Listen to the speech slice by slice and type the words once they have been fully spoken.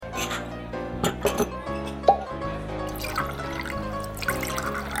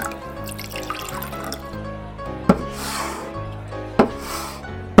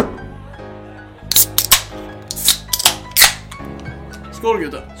Skål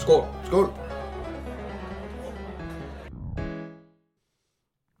gutter. Skål. Skål.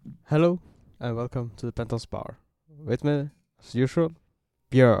 Hello and welcome to the Penthouse Bar. With me, as usual,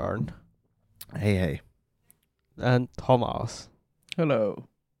 Björn Hey. and Thomas. Hello.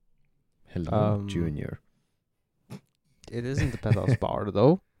 Hello, Junior. It isn't the Penthouse Bar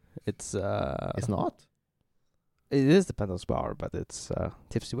though. It's It's not? It is the Penthouse Bar, but it's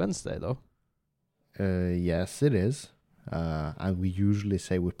Tipsy Wednesday though. Yes, it is. And we usually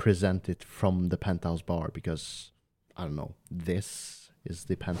say we present it from the Penthouse Bar because, I don't know, this is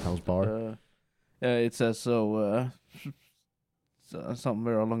the Penthouse Bar. Yeah, it says so,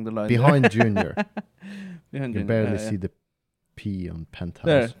 somewhere along the line. Behind there. Junior. Behind You Junior. barely yeah. see the P on Penthouse.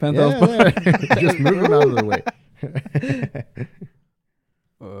 There, Penthouse Bar. Bar. Just move him out of the way.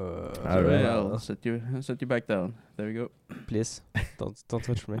 Sorry, I'll set you back down. There we go. Please, don't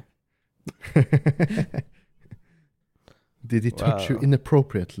touch me. Did he touch you Wow.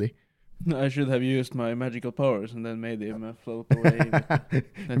 inappropriately? I should have used my magical powers and then made him float away. but I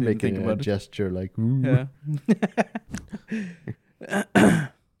didn't Making think a about it. gesture like, ooh. Yeah.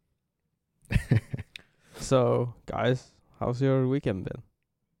 So, guys, how's your weekend been?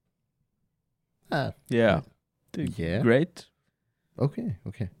 Yeah. Yeah. Great. Okay.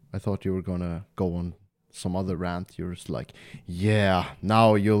 I thought you were gonna go on some other rant. You're just like, yeah,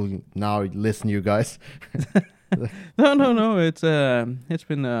 now listen, you guys. No. It's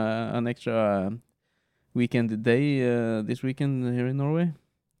been an extra weekend day this weekend here in Norway.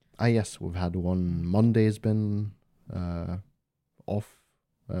 Yes, we've had one. Monday has been off.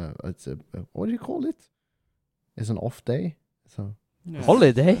 It's a what do you call it? It's an off day. So Yeah.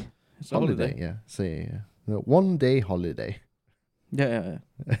 Holiday? It's a holiday. Yeah. Say 1 day holiday. Yeah.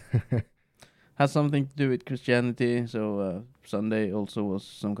 Has something to do with Christianity. So Sunday also was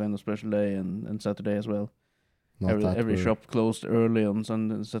some kind of special day, and Saturday as well. Not that Every we're- shop closed early on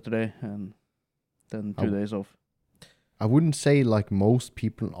Sunday and Saturday, and then 2 days off. I wouldn't say like most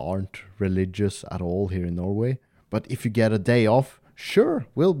people aren't religious at all here in Norway, but if you get a day off, sure,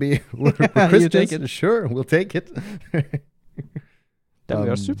 we're You Christians. take it. Sure, we'll take it. Then we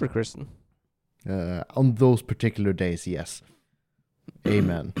are Um, super Christian. On those particular days, yes.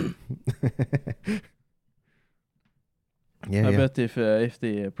 Amen. I bet if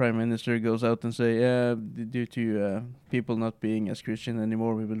the prime minister goes out and say, yeah, due to people not being as Christian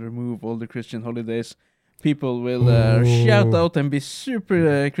anymore, we will remove all the Christian holidays. People will shout out and be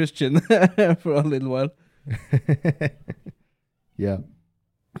super Christian for a little while. Yeah.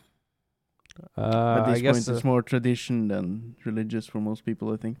 At I this guess point, it's more tradition than religious for most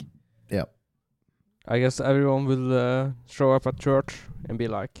people, I think. I guess everyone will show up at church and be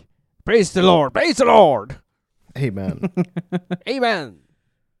like, "Praise the Lord! Praise the Lord! Amen. Amen!"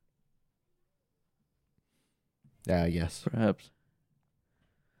 Yeah, yes. Perhaps.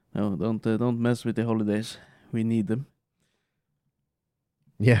 No, don't mess with the holidays. We need them.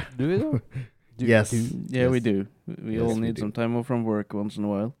 Yeah. Do we though? Yes. Yeah, we Yes. do. We Yes, all we need do. some time off from work once in a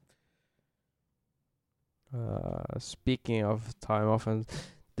while. Speaking of time off, and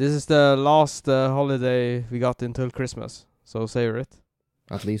this is the last holiday we got until Christmas, so savor it.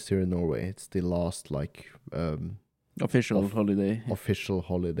 At least here in Norway, it's the last Official Off- holiday. official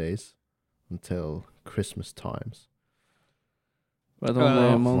holidays until Christmas times. But only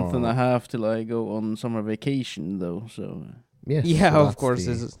a Oh. month and a half till I go on summer vacation, though. So Yes. Yeah, so of that's course.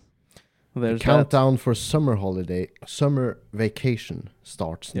 the- This is The there's that. countdown for summer vacation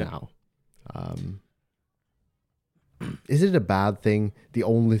starts Yeah. now. Is it a bad thing? The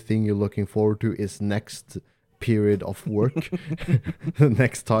only thing you're looking forward to is next period of work. The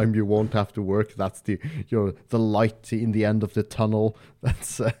next time you won't have to work. That's the light in the end of the tunnel.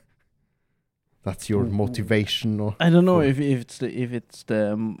 That's your motivation. Or I don't know for- if it's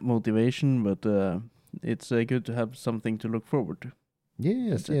the motivation, but it's good to have something to look forward to. yes,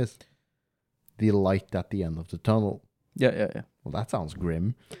 That's it. yes. The light at the end of the tunnel. Yeah. Well, that sounds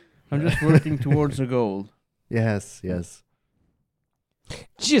grim. I'm just working towards a goal. Yes.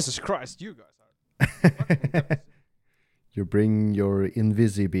 Jesus Christ, you guys are. You bring your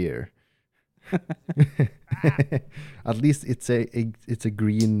Invisibeer. At least it's a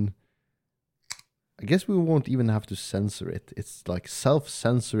green. I guess we won't even have to censor it. It's like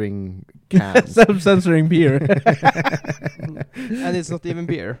self-censoring can. Self-censoring beer. And it's not even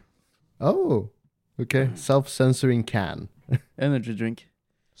beer. Oh, okay. Self-censoring can. Energy drink.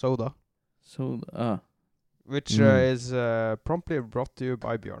 Soda. So, Which Mm. is promptly brought to you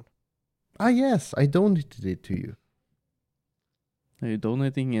by Björn. Ah, yes, I donated it to you. are you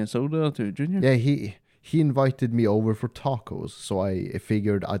donating soda to Junior? Yeah, he invited me over for tacos, so I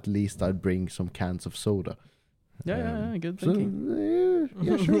figured at least I'd bring some cans of soda. Yeah, good So, thinking.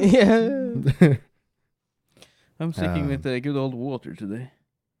 yeah, sure. Yeah. I'm sticking with good old water today.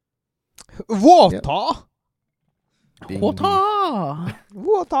 Water? Being Water!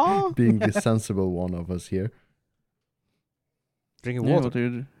 Water? being the sensible one of us here. Drinking Yeah, water. what are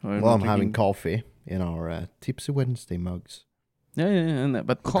you, Well, I'm having coffee in our Tipsy Wednesday mugs. Yeah, and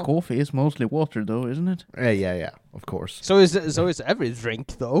but coffee is mostly water, though, isn't it? Yeah, of course. So is every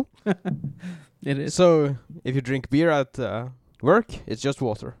drink though. It is. So if you drink beer at work, it's just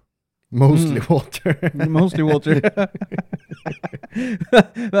water. Mostly water. Mostly water.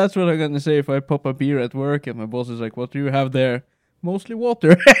 That's what I'm gonna say if I pop a beer at work and my boss is like, "What do you have there?" Mostly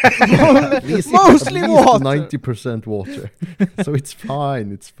water. At least Mostly water. 90% water. So it's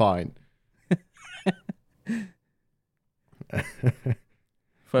fine. It's fine.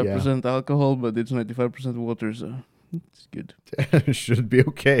 5% alcohol, but it's 95% water, so it's good. Should be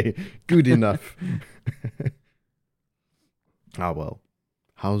okay. Good enough. Well.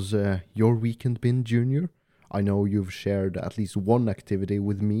 How's your weekend been, Junior? I know you've shared at least one activity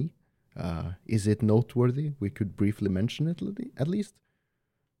with me. Is it noteworthy? We could briefly mention it at least.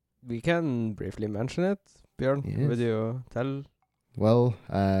 We can briefly mention it. Björn, Yes. would you tell? Well,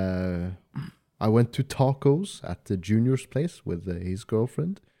 I went to tacos at the Junior's place with his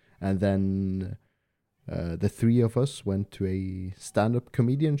girlfriend, and then the three of us went to a stand-up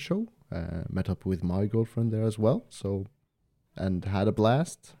comedian show. Met up with my girlfriend there as well, and had a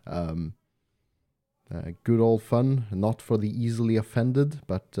blast. Good old fun, not for the easily offended,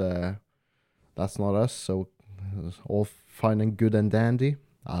 but that's not us, so all fine and good and dandy.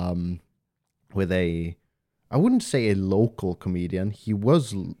 With I wouldn't say a local comedian. He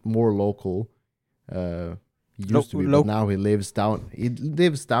was more local. He used to be, but now he lives down. He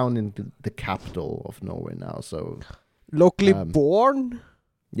lives down in the capital of Norway now. So Locally born?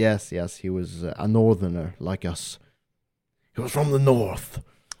 Yes, he was a northerner like us. He was from the north.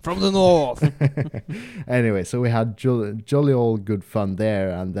 From the north. Anyway, so we had jolly old good fun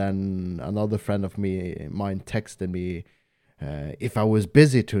there, and then another friend of mine texted me if I was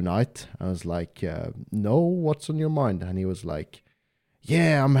busy tonight. I was like, no, what's on your mind? And he was like,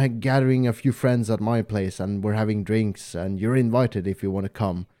 yeah, I'm gathering a few friends at my place, and we're having drinks, and you're invited if you want to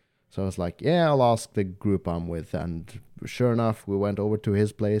come. So I was like, yeah, I'll ask the group I'm with, and sure enough, we went over to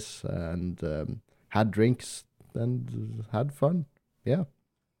his place and had drinks and had fun. Yeah.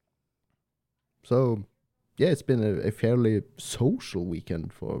 So, yeah, it's been a fairly social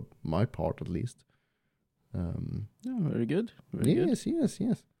weekend for my part, at least. Very good. Very good.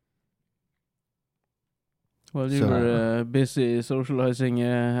 Yes. While you were busy socializing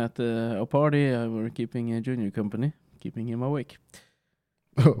at a party, I were keeping a Junior company, keeping him awake.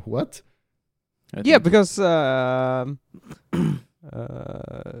 What? Yeah, because don't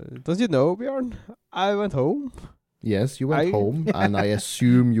you know, Björn? I went home. Yes, you went home, and I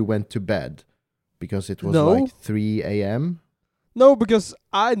assume you went to bed because it was like 3 a.m. No, because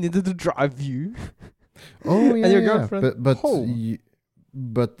I needed to drive you. Oh yeah, and your girlfriend but home.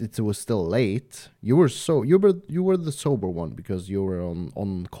 But it was still late. You were the sober one because you were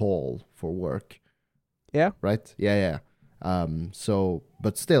on call for work. Yeah. Right? Yeah. So,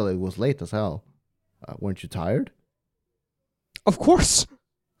 but still, it was late as hell. Weren't you tired? Of course.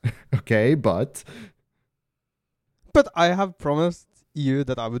 Okay, but I have promised you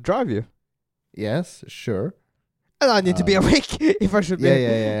that I would drive you. yes, sure. And I need to be awake if I should be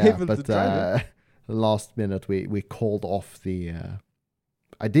able but, to drive you. Last minute, we called off the...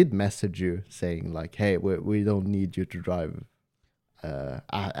 I did message you saying, like, hey, we don't need you to drive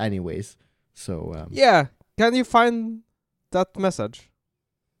anyways. So... yeah, can you find that message?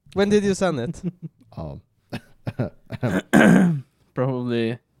 When did you send it?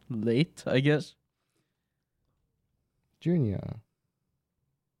 Probably late, I guess. Junior.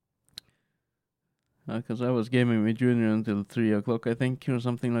 Because I was gaming with Junior until 3 o'clock, I think, or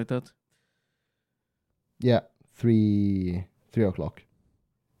something like that. Yeah, 3 o'clock.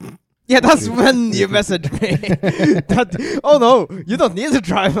 Yeah, that's when you messaged me. Oh no, you don't need to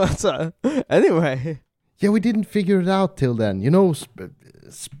drive us. Anyway. Yeah, we didn't figure it out till then. You know,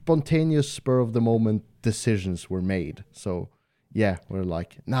 spontaneous spur of the moment decisions were made. So, yeah, we're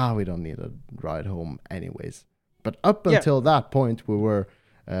like, nah, we don't need a ride home anyways. But up until that point,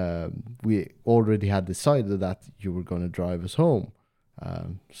 we already had decided that you were going to drive us home.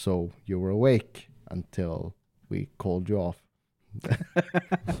 So you were awake until we called you off.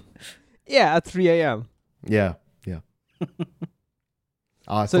 Yeah, at 3 a.m. Yeah.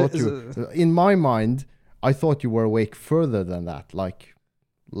 I thought in my mind, I thought you were awake further than that, like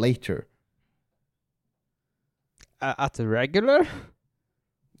later. At the regular?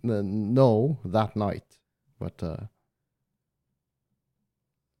 No, that night. But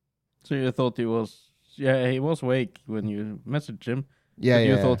So you thought he was... Yeah, he was awake when you messaged him. Yeah, but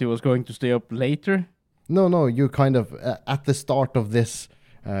yeah. you thought he was going to stay up later? No, you kind of... at the start of this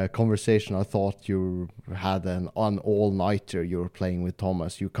conversation, I thought you had an all-nighter you were playing with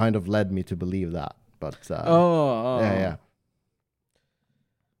Thomas. You kind of led me to believe that, but... Yeah.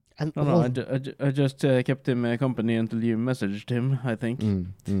 And No, I just kept him company until you messaged him, I think.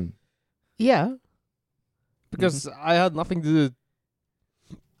 Yeah. Because I had nothing to do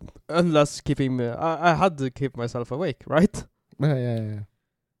unless keeping me... I had to keep myself awake, right? Yeah.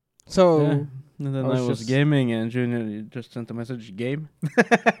 So... Yeah. And then I was just gaming, and Junior just sent a message, game.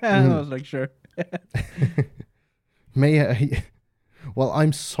 And I was like, sure. May I... Well,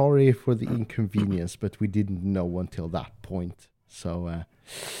 I'm sorry for the inconvenience, but we didn't know until that point. So,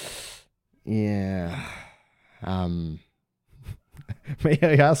 yeah. May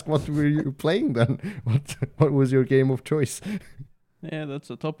I ask, what were you playing then? What was your game of choice? Yeah, that's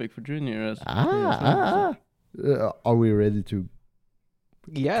a topic for Junior. Are we ready to...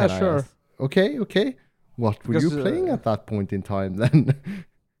 Yeah, Can I sure. ask? Okay. What were Because, you playing at that point in time then?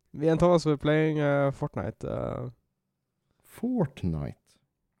 Me and Thomas were playing Fortnite. Fortnite.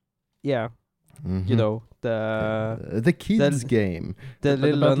 Yeah, Mhm. you know, the kids game. the The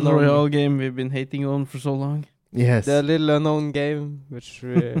little Battle unknown, Royale game we've been hating on for so long. Yes. the little unknown game, which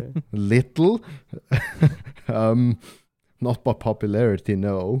Little. Not by popularity,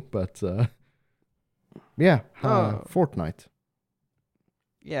 no, but yeah, Fortnite.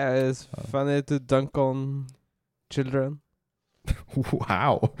 yeah, it's funny to dunk on children.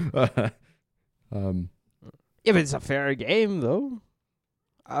 Wow. Yeah, but it's a fair game, though.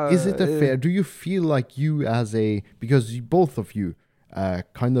 Is it a fair? Do you feel like you because both of you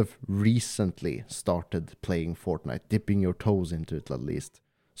kind of recently started playing Fortnite, dipping your toes into it at least.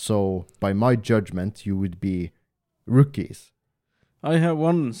 So by my judgment, you would be rookies. I have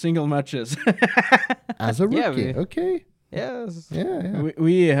won single matches. As a Yeah, rookie, okay. Yes. Yeah.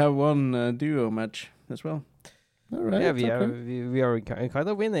 We have one duo match as well. All right. Yeah, okay. we are kind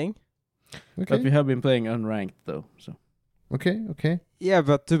of winning. But Okay. we have been playing unranked though. So Okay. Yeah,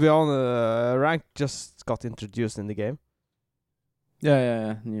 but to be honest, rank just got introduced in the game.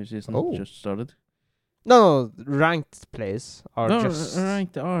 yeah. New season just started. No, ranked plays are No, just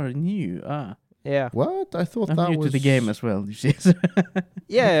ranked are new. yeah. What? I thought I'm that new was to the game as well. You see.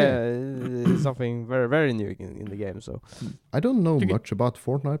 Yeah, something very, very new in the game. So I don't know Okay. much about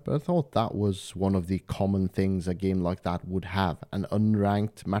Fortnite, but I thought that was one of the common things a game like that would have: an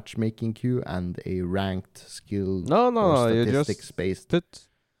unranked matchmaking queue and a ranked skill no, or you just statistics based.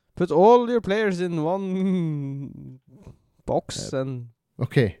 put all your players in one box and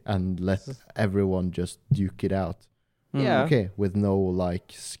Okay, and let everyone just duke it out. Yeah. Okay, with no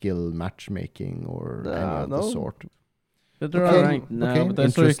like skill matchmaking or any of the no. sort. But there Okay, are ranked now. okay, But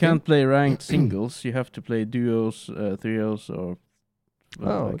that's so you interesting. can't play ranked singles. You have to play duos, trios, or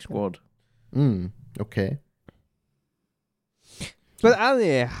Okay. squad. Okay. But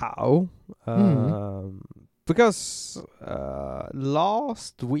anyhow, because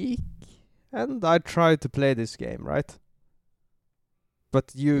last week, and I tried to play this game, right?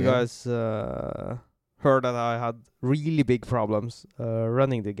 But you Yeah. guys heard that I had really big problems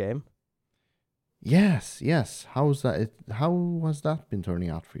running the game. Yes. How's that? How has that been turning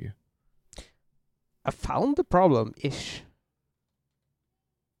out for you? I found the problem-ish.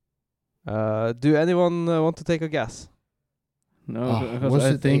 Do anyone want to take a guess? No, Was because I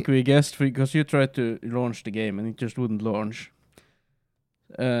it think we guessed because you tried to launch the game and it just wouldn't launch.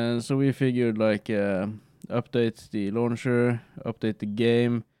 So we figured like update the launcher, update the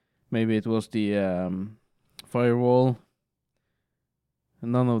game. Maybe it was the firewall.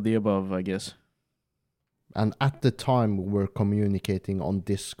 None of the above, I guess. And at the time, we were communicating on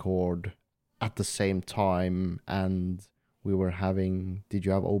Discord at the same time, and we were having... Did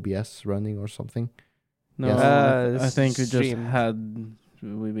you have OBS running or something? No, Yes. I think we just Stream. had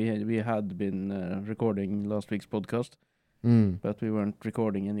we had been recording last week's podcast, but we weren't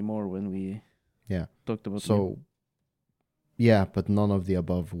recording anymore when we talked about. So, yeah, but none of the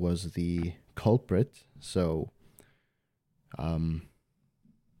above was the culprit. So,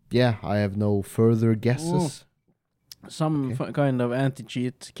 yeah, I have no further guesses. Some Okay. kind of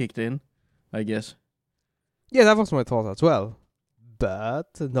anti-cheat kicked in, I guess. Yeah, that was my thought as well.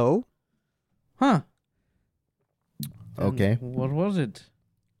 But no. Huh. Okay. And what was it?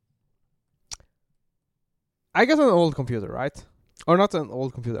 I got an old computer, right? Or not an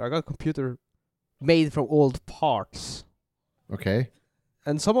old computer. I got a computer made from old parts. Okay.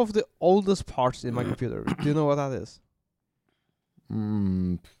 And some of the oldest parts in my computer, do you know what that is?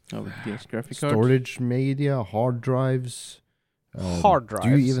 I would guess graphic card. Storage media, hard drives. Hard Do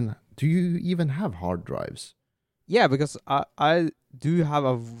drives? you Do you even have hard drives? Yeah, because I do have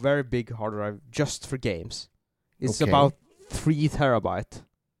a very big hard drive just for games. It's Okay. about 3 terabyte.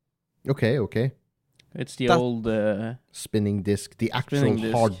 Okay. It's the That- old Spinning disk, the actual Spinning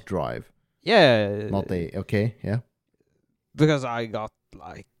disk. hard drive, Yeah. not a. Okay, yeah. Because I got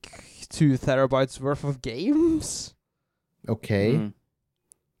like 2 terabytes worth of games. Okay. mm.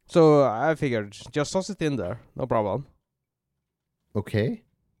 So I figured just toss it in there, no problem. Okay.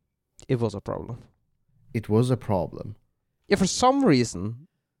 It was a problem. It was a problem. Yeah, for some reason,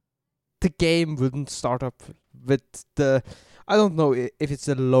 the game wouldn't start up with the. I don't know if it's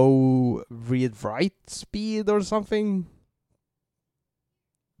a low read-write speed or something,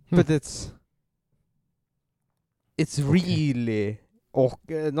 but it's really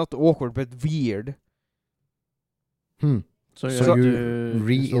not awkward, but weird. So you, So have you to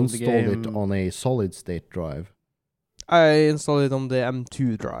reinstall install the it game. on a solid state drive. I installed it on the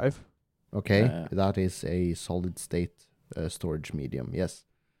M2 drive. Okay, that is a solid state storage medium. Yes.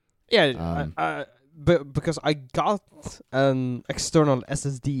 Yeah, because I got an external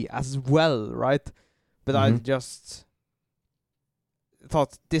SSD as well, right? But I Mhm. just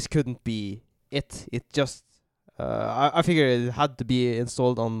thought this couldn't be it. It just I figured it had to be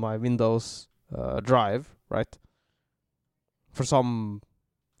installed on my Windows drive, right? For some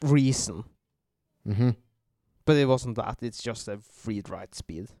reason, Mm-hmm. but it wasn't that. It's just a read-write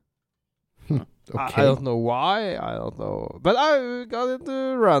speed. Okay. I don't know why. I don't know, but I got it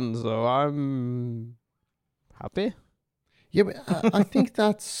to run, so I'm happy. Yeah, but I think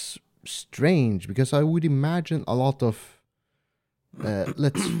that's strange because I would imagine a lot of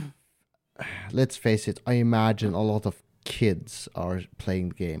let's face it, I imagine a lot of kids are playing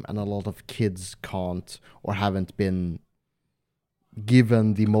the game and a lot of kids can't or haven't been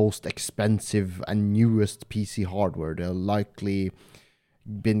given the most expensive and newest PC hardware. They're likely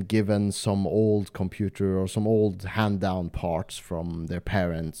been given some old computer or some old hand-down parts from their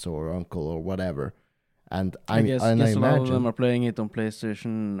parents or uncle or whatever. And I guess I a lot of imagine them are playing it on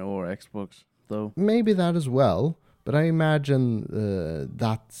PlayStation or Xbox, though. maybe that as well, but I imagine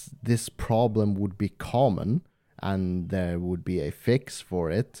that this problem would be common and there would be a fix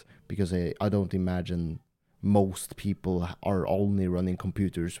for it because I don't imagine most people are only running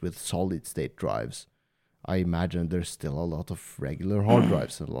computers with solid state drives. I imagine there's still a lot of regular hard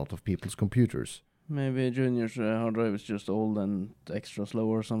drives in a lot of people's computers. Maybe Junior's hard drive is just old and extra slow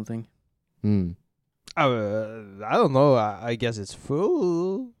or something. Hmm. I don't know. I guess it's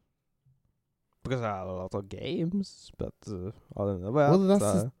full because I have a lot of games, but other than that,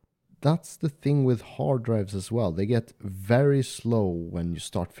 Well, that's the thing with hard drives as well. They get very slow when you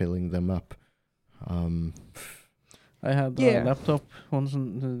start filling them up. I had Yeah. a laptop once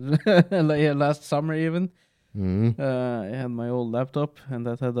last summer even. I had my old laptop and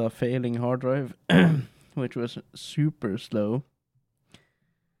that had a failing hard drive, which was super slow.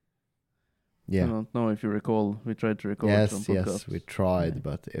 I Yeah. don't know if you recall. We tried to record some Yes, podcasts. we tried,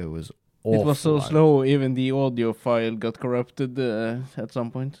 but it was awful. It was so slow, even the audio file got corrupted at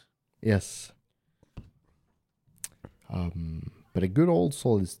some point. Yes. But a good old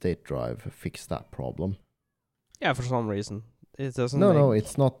solid state drive fixed that problem. yeah, for some reason it doesn't. No,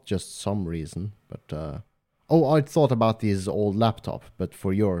 it's not just some reason, but I thought about this old laptop, but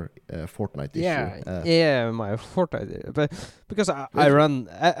for your Fortnite issue. Yeah, my Fortnite, but because I run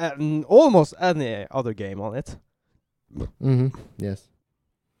almost any other game on it. Mm-hmm. Yes.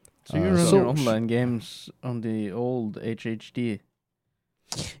 So you run so- your online games on the old HHD.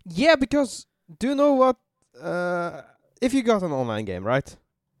 Yeah, because do you know what? If you got an online game, right?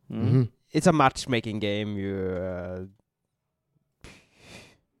 Mm-hmm. It's a matchmaking game. You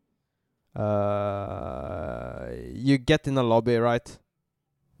get in a lobby, right?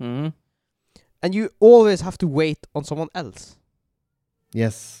 Mm-hmm. And you always have to wait on someone else.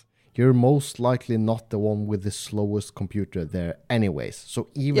 Yes. You're most likely not the one with the slowest computer there anyways. So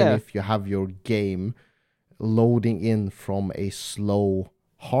even Yeah. if you have your game loading in from a slow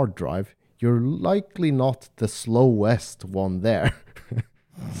hard drive, you're likely not the slowest one there.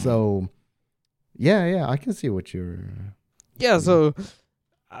 So yeah, I can see what you're... Yeah, so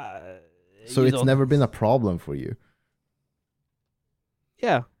So you it's don't- never been a problem for you.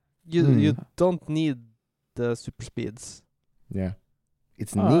 Yeah, you Hmm. don't need the super speeds. Yeah.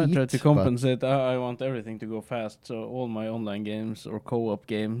 It's I neat, try to but- compensate. I want everything to go fast, so all my online games or co-op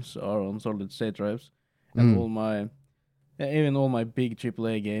games are on solid state drives, and Mm. even all my big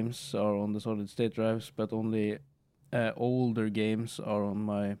AAA games are on the solid state drives, but only older games are on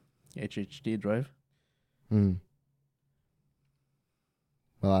my HHD drive. Mm.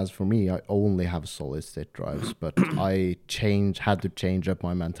 Well, as for me, I only have solid state drives, but I had to change up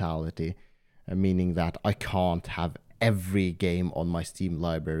my mentality, meaning that I can't have every game on my Steam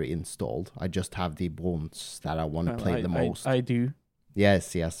library installed. I just have the ones that I want to play the most. I do.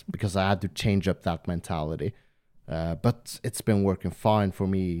 Yes, because I had to change up that mentality. But it's been working fine for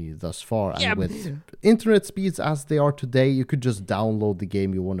me thus far. And with internet speeds as they are today, you could just download the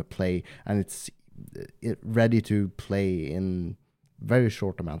game you want to play, and it's ready to play in very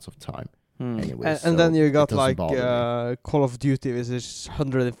short amounts of time. Anyway, and then you got like Call of Duty, which is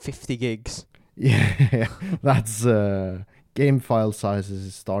 150 gigs. Yeah, that's game file sizes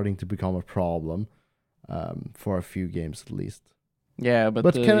is starting to become a problem for a few games at least. Yeah,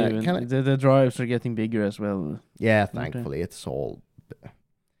 but the drives are getting bigger as well. Yeah, thankfully it's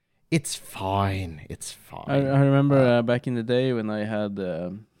fine. It's fine. I remember back in the day when I had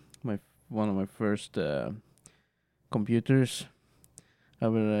one of my first computers. I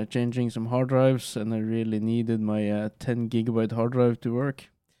was changing some hard drives, and I really needed my 10 gigabyte hard drive to work.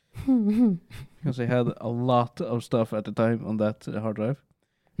 Because I had a lot of stuff at the time on that hard drive.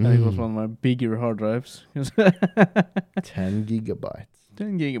 And it was one of my bigger hard drives. 10 gigabytes.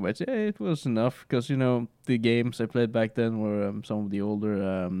 10 gigabytes, yeah, it was enough. Because, the games I played back then were some of the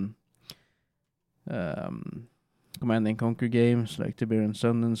older Command and Conquer games, like Tiberian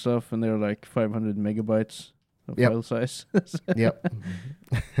Sun and stuff. And they were like 500 megabytes of file size. Yep.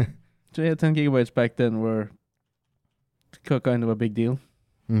 So yeah, 10 gigabytes back then were kind of a big deal.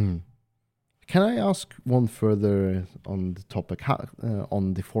 Mm. Can I ask one further on the topic,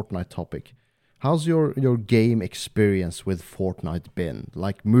 on the Fortnite topic? How's your game experience with Fortnite been?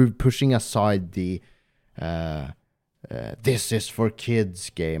 Like, pushing aside the this is for kids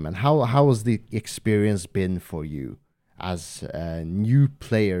game, and how has the experience been for you as new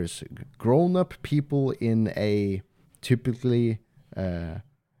players, grown-up people in a typically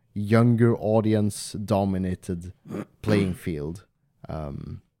younger audience-dominated playing field?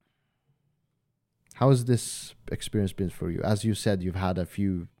 How has this experience been for you? As you said, you've had a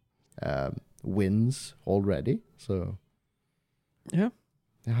few wins already. So, yeah.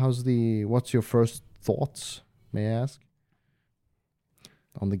 What's your first thoughts, may I ask,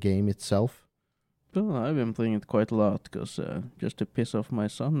 on the game itself? Well, I've been playing it quite a lot because just to piss off my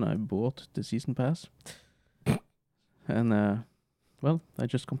son, I bought the season pass. And, I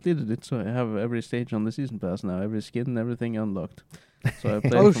just completed it, so I have every stage on the season pass now, every skin, everything unlocked. So I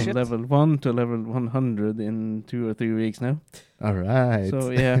played from level 1 to level 100 in 2 or 3 weeks now. All right.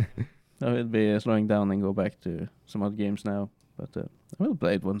 So, yeah, I will be slowing down and go back to some other games now. But I will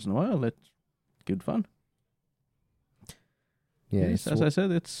play it once in a while. It's good fun. Yeah, yes, as I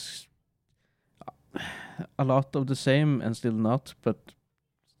said, it's a lot of the same and still not. But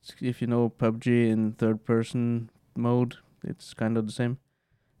if you know PUBG in third-person mode, it's kind of the same.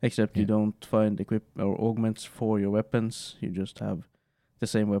 Except you don't find equip or augments for your weapons. You just have the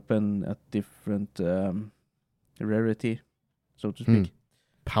same weapon at different rarity, so to speak.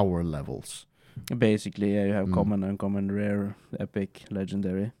 Power levels. Basically, you have common, uncommon, rare, epic,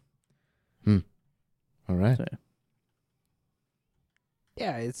 legendary. All right. So,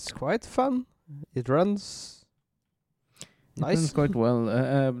 yeah, it's quite fun. It runs nice. It runs quite well,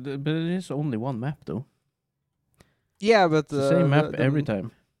 but it is only one map, though. Yeah, but it's the same map every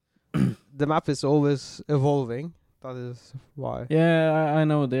time. The map is always evolving. That is why. Yeah, I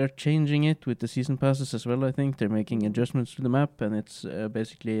know they're changing it with the season passes as well. I think they're making adjustments to the map, and it's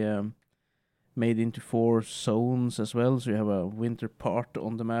basically made into 4 zones as well. So you have a winter part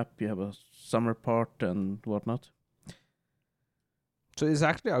on the map, you have a summer part, and whatnot. So it's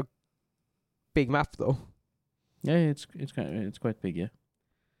actually a big map, though. Yeah, it's quite big, yeah.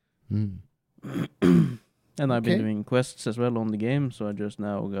 And I've been doing quests as well on the game, so I just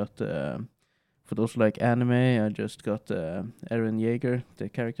now got, for those who like anime, I just got Eren Yeager, the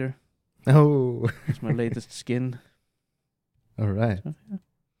character. Oh! It's my latest skin. Alright. So, yeah.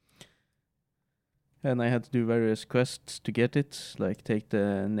 And I had to do various quests to get it, like take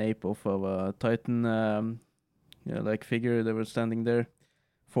the nape off of a Titan figure that was standing there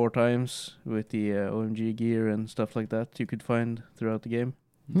 4 times with the OMG gear and stuff like that you could find throughout the game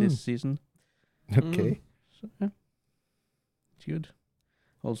this season. Okay. So, yeah. It's good.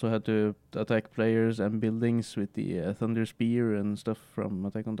 Also had to attack players and buildings with the Thunder Spear and stuff from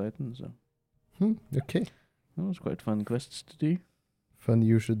Attack on Titan. So. Okay. That was quite fun quests to do. Fun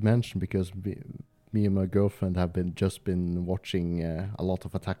you should mention, because me and my girlfriend have been watching a lot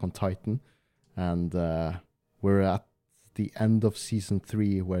of Attack on Titan, and we're at the end of season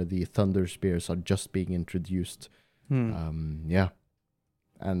 3 where the Thunder Spears are just being introduced. Yeah.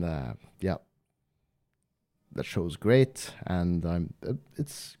 And that show's great, and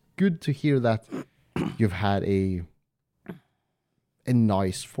it's good to hear that you've had a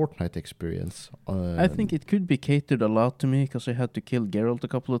nice Fortnite experience. I think it could be catered a lot to me because I had to kill Geralt a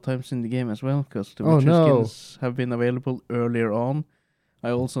couple of times in the game as well because the Witcher skins have been available earlier on. I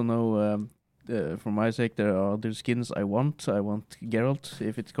also know for my sake there are other skins I want. I want Geralt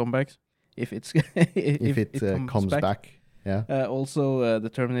if it comes back. If it comes back. Yeah. Also the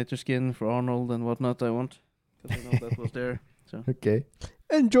Terminator skin for Arnold and whatnot I want because I know that was there. So. Okay.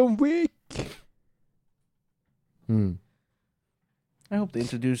 And John Wick. I hope they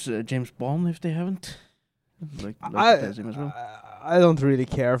introduce James Bond if they haven't. Like him as well. I don't really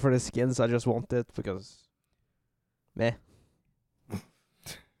care for the skins. I just want it because, meh.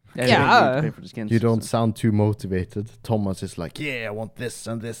 Yeah. For the skins, you don't sound too motivated. Thomas is like, yeah, I want this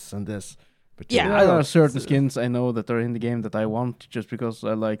and this and this. But there are certain skins I know that are in the game that I want just because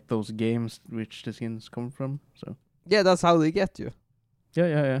I like those games which the skins come from. So yeah, that's how they get you.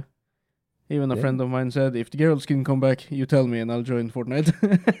 Yeah. Even a friend of mine said, if the Geralt skin come back, you tell me and I'll join Fortnite.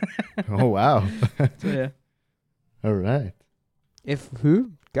 Oh, wow. So, yeah. All right. If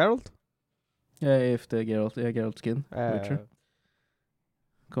who? Geralt? Yeah, if the Geralt skin Witcher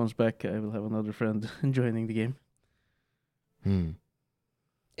comes back, I will have another friend joining the game.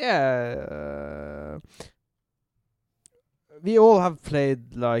 Yeah. We all have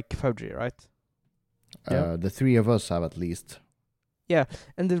played, like, PUBG, right? The three of us have at least. Yeah,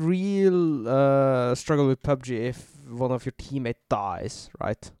 and the real struggle with PUBG if one of your teammates dies,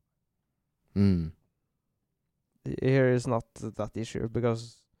 right? Here is not that issue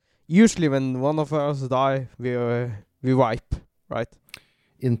because usually when one of us die, we wipe, right?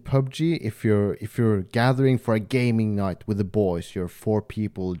 In PUBG, if you're gathering for a gaming night with the boys, you're 4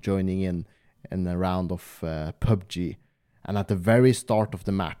 people joining in a round of PUBG, and at the very start of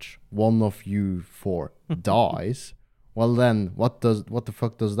the match, one of you 4 dies. Well then, what the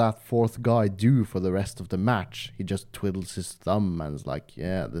fuck does that 4th guy do for the rest of the match? He just twiddles his thumb and is like,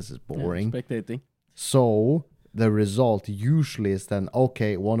 yeah, this is boring. Yeah, spectating. So the result usually is then,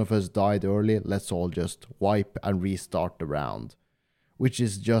 okay, one of us died early, let's all just wipe and restart the round. Which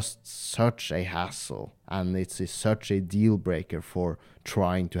is just such a hassle, and it's such a deal breaker for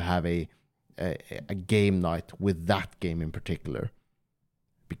trying to have a game night with that game in particular.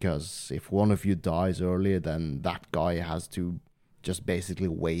 Because if one of you dies earlier, then that guy has to just basically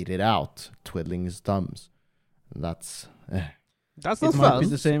wait it out, twiddling his thumbs. And that's not fun. It might be fun.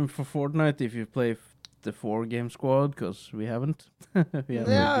 the same for Fortnite if you play the 4-game squad, because we haven't. But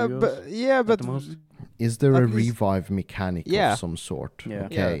the most. Is there a revive mechanic of some sort? Yeah.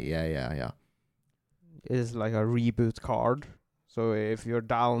 Okay, yeah. It is like a reboot card. So if you're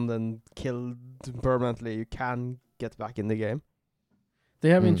down and killed permanently, you can get back in the game. They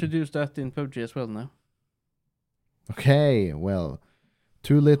have introduced that in PUBG as well now. Okay, well,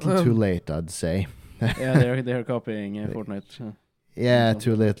 too little, too late, I'd say. Yeah, they're copying Fortnite. Yeah,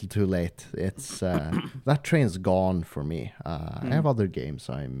 too little, too late. It's that train's gone for me. I have other games.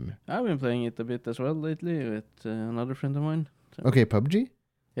 I've been playing it a bit as well lately with another friend of mine. So. Okay, PUBG?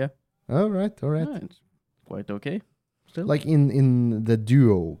 Yeah. All right. Yeah, it's quite okay. Still. Like in the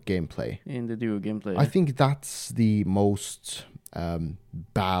duo gameplay. In the duo gameplay. I think that's the most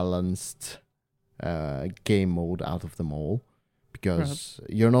balanced game mode out of them all, because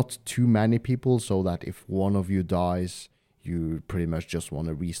you're not too many people, so that if one of you dies, you pretty much just want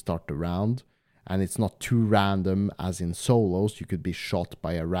to restart the round, and it's not too random as in solos. You could be shot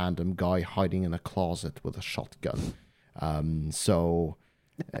by a random guy hiding in a closet with a shotgun. I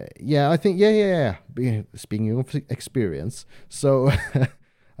think yeah. Speaking of experience, so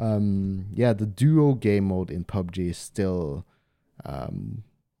the duo game mode in PUBG is still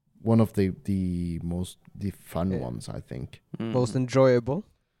one of the fun ones, I think. Most enjoyable.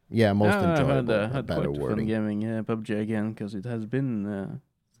 Yeah, most enjoyable. I had better quite wording. fun gaming PUBG again, because it has been a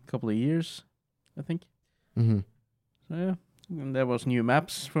couple of years, I think. Mm-hmm. So yeah, and there was new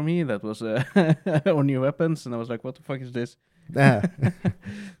maps for me. That was or new weapons, and I was like, "What the fuck is this?" But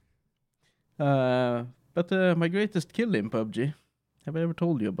my greatest kill in PUBG. Have I ever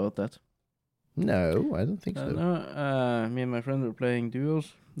told you about that? No, I don't think so. No, me and my friend were playing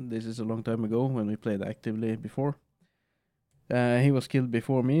duos. This is a long time ago when we played actively before. He was killed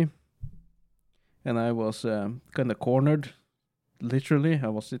before me, and I was kind of cornered. Literally, I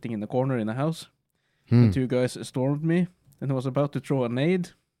was sitting in the corner in a house. The 2 guys stormed me, and I was about to throw a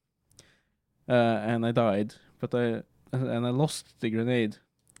nade, and I died. But I lost the grenade.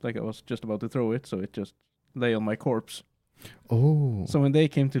 Like, I was just about to throw it, so it just lay on my corpse. Oh. So when they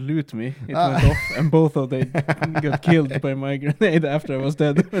came to loot me, it went off, and both of them got killed by my grenade after I was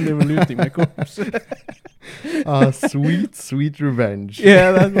dead when they were looting my corpse. Sweet revenge.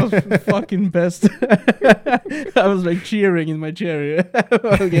 Yeah, that was fucking best. I was like cheering in my chair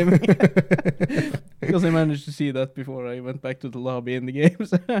while gaming. Because I managed to see that before I went back to the lobby in the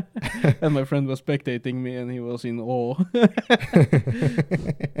games. And my friend was spectating me and he was in awe.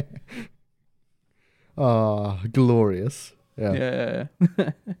 Glorious. Yeah. Yeah.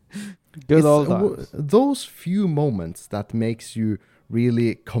 Good old times. Those few moments that makes you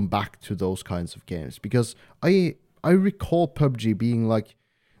really come back to those kinds of games, because I recall PUBG being like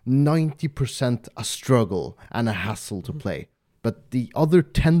 90% a struggle and a hassle to play, but the other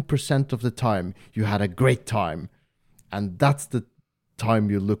 10% of the time you had a great time, and that's the time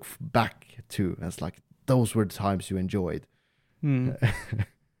you look back to as like those were the times you enjoyed.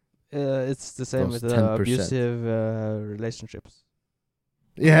 It's the same Those with 10%. abusive relationships.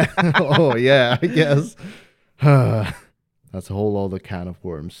 Yeah. Oh yeah, I guess. That's a whole other can of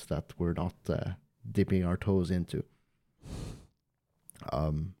worms that we're not dipping our toes into.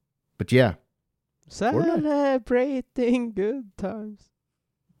 But yeah. Celebrating good times.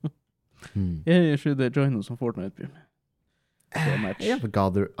 Yeah, you should join us on Fortnite. For a match.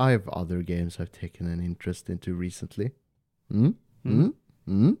 I have other games I've taken an interest into recently.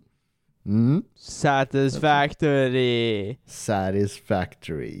 Satisfactory,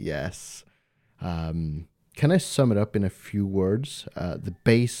 yes. Can I sum it up in a few words? The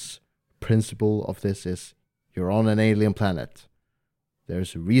base principle of this is you're on an alien planet.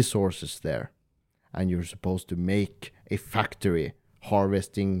 There's resources there. And you're supposed to make a factory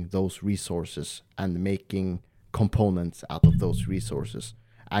harvesting those resources and making components out of those resources.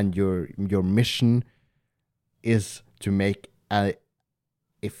 And your mission is to make a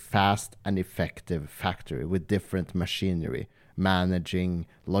fast and effective factory with different machinery, managing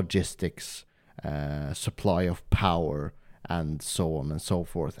logistics, supply of power, and so on and so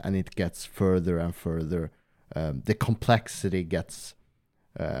forth. And it gets further and further. The complexity gets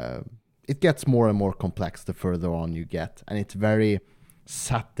more and more complex the further on you get, and it's very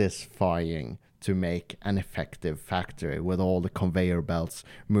satisfying to make an effective factory with all the conveyor belts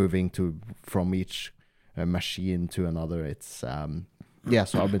moving from each machine to another. It's so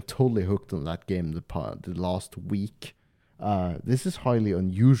I've been totally hooked on that game the last week. This is highly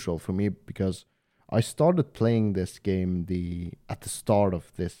unusual for me because I started playing this game at the start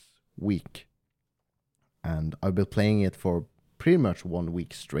of this week, and I've been playing it for pretty much 1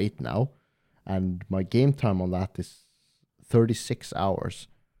 week straight now, and my game time on that is 36 hours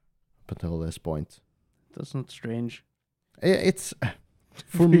up until this point. That's not strange. It's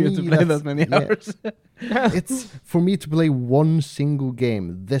for me to play that many hours. It's for me to play one single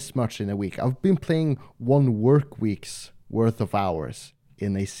game this much in a week. I've been playing 1 work week's worth of hours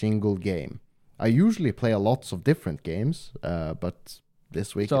in a single game. I usually play lots of different games, but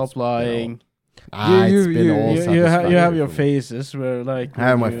this week Stop lying. You have your phases where like I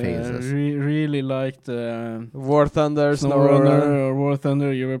have my phases. Really liked War Thunder, SnowRunner or War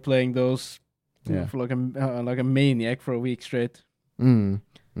Thunder. You were playing those for like a maniac for a week straight. So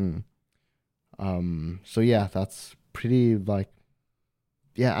yeah, that's pretty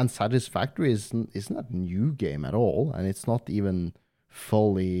and Satisfactory is not a new game at all, and it's not even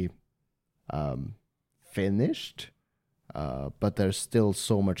fully finished. But there's still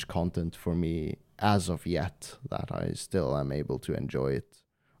so much content for me as of yet that I still am able to enjoy it.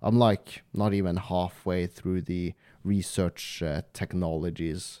 I'm like not even halfway through the research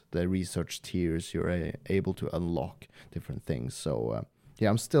technologies, the research tiers. You're able to unlock different things. So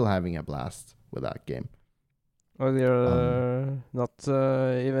I'm still having a blast with that game. Well, you're not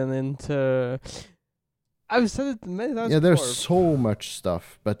even into... I've said it many times before. There's so much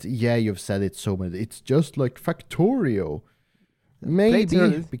stuff, but you've said it so much. It's just like Factorio. Maybe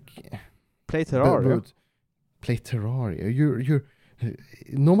play Terraria. Play Terraria. You're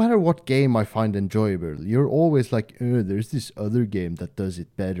no matter what game I find enjoyable, you're always like, there's this other game that does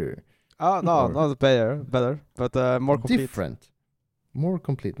it better. Oh no, not better, but more complete. Different, more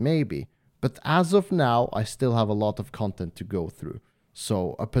complete, maybe. But as of now, I still have a lot of content to go through.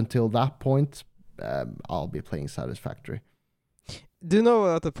 So up until that point, I'll be playing Satisfactory. Do you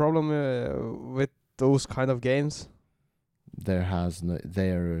know that the problem with those kind of games? They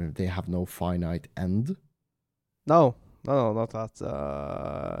have no finite end. No, not that.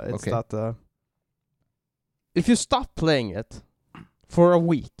 It's okay. that if you stop playing it for a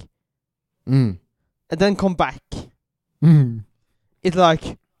week and then come back, it's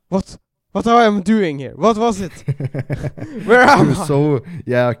like what I am doing here? What was it? Where am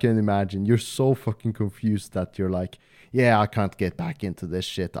I? I can imagine. You're so fucking confused that you're like, yeah, I can't get back into this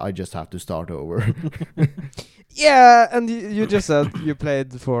shit. I just have to start over. Yeah, and you just said you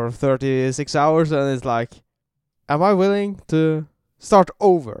played for 36 hours, and it's like, am I willing to start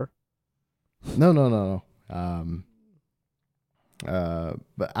over? No.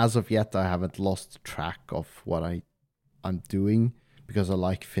 But as of yet, I haven't lost track of what I'm doing, because I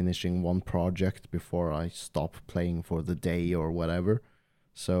like finishing one project before I stop playing for the day or whatever.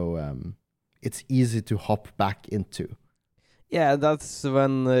 So it's easy to hop back into. Yeah, that's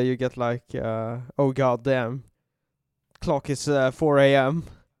when you get like, oh god damn, clock is 4 a.m.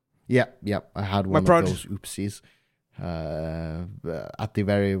 Yeah. I had one of those oopsies. At the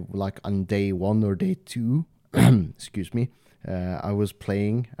very, like, on day 1 or day 2, excuse me, I was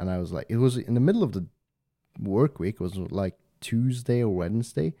playing, and I was like, it was in the middle of the work week. It was like Tuesday or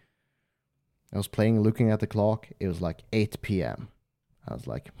Wednesday. I was playing, looking at the clock. It was like 8 p.m. I was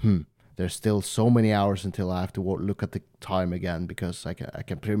like, there's still so many hours until I have to look at the time again, because I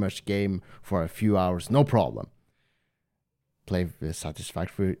can pretty much game for a few hours, no problem. Play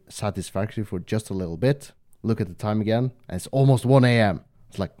satisfactory for just a little bit. Look at the time again, and it's almost 1 a.m.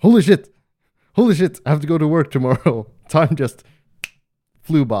 It's like, holy shit, I have to go to work tomorrow. Time just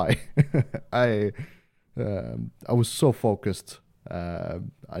flew by. I was so focused, I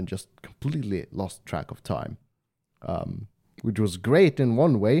just completely lost track of time, which was great in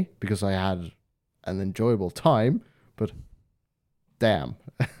one way, because I had an enjoyable time, but damn,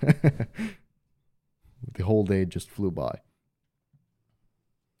 the whole day just flew by.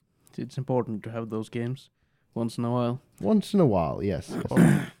 It's important to have those games once in a while. Once in a while, yes.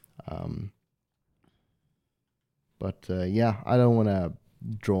 But yeah, I don't want to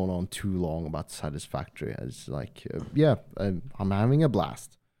drone on too long about Satisfactory. It's like, I'm having a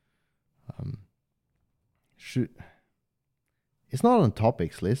blast. It's not on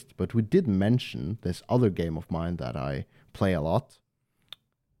topics list, but we did mention this other game of mine that I play a lot.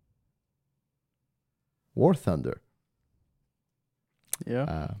 War Thunder.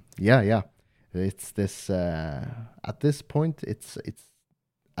 Yeah. Yeah. It's this, at this point, it's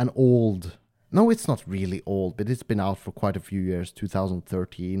an old, no, it's not really old, but it's been out for quite a few years,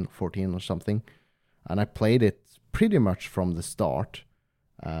 2013, 14 or something. And I played it pretty much from the start.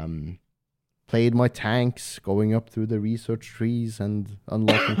 Played my tanks, going up through the research trees and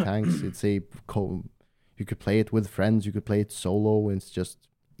unlocking tanks. It's you could play it with friends, you could play it solo. It's just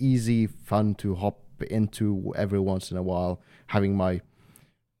easy, fun to hop into every once in a while, having my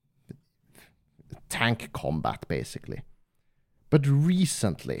tank combat, basically. But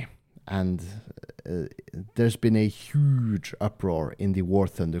recently, and there's been a huge uproar in the War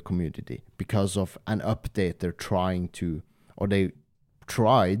Thunder community because of an update they tried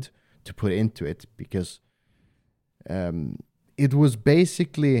to put into it, because it was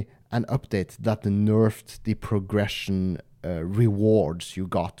basically an update that nerfed the progression rewards you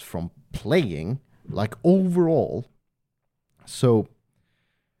got from playing, like overall. So,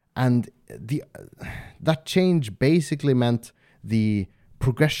 and that change basically meant the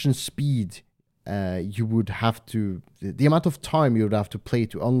progression speed you would have to, the amount of time you would have to play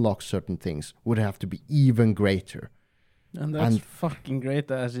to unlock certain things would have to be even greater. And that's fucking great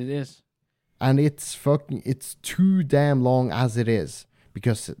as it is. And it's too damn long as it is,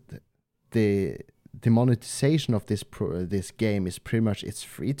 because the monetization of this game is pretty much, it's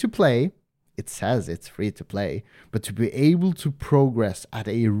free to play. It says it's free to play, but to be able to progress at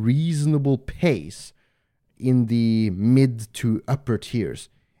a reasonable pace in the mid to upper tiers,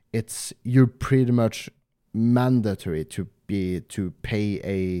 you're pretty much mandatory to pay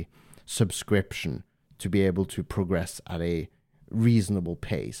a subscription to be able to progress at a reasonable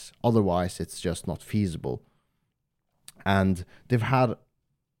pace. Otherwise, it's just not feasible. And they've had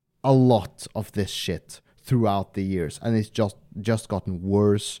a lot of this shit throughout the years, and it's just gotten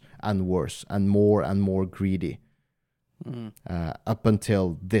worse and worse and more greedy up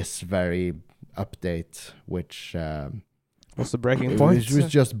until this very update, which was the breaking point. It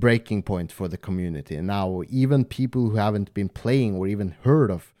was just breaking point for the community. And now even people who haven't been playing or even heard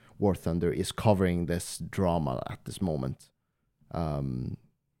of War Thunder is covering this drama at this moment. I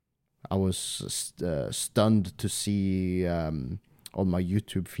was stunned to see on my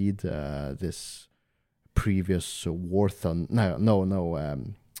YouTube feed this previous World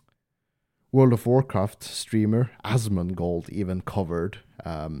of Warcraft streamer Asmongold even covered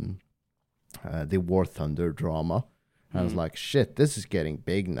the War Thunder drama. I was like, shit, this is getting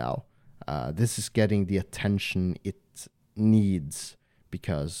big now. This is getting the attention it needs,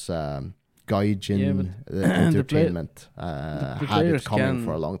 because Gaijin Entertainment had it coming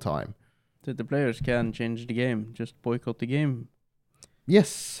for a long time. The players can change the game, just boycott the game.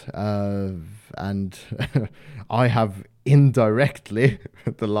 Yes, and I have indirectly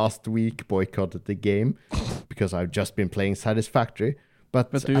the last week boycotted the game because I've just been playing Satisfactory.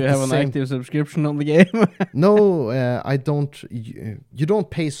 But do you have an active subscription on the game? No, I don't. You don't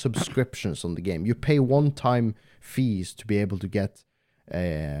pay subscriptions on the game. You pay one-time fees to be able to get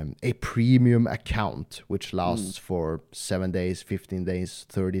a premium account, which lasts for 7 days, 15 days,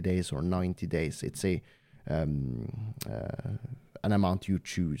 30 days, or 90 days. It's an amount you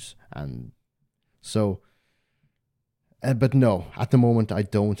choose, and so. But no, at the moment I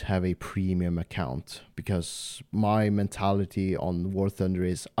don't have a premium account because my mentality on War Thunder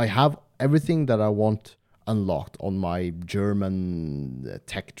is I have everything that I want unlocked on my German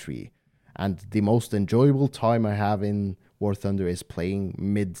tech tree. And the most enjoyable time I have in War Thunder is playing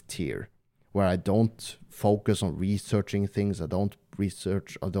mid-tier, where I don't focus on researching things, I don't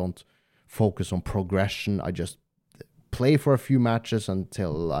focus on progression, I just play for a few matches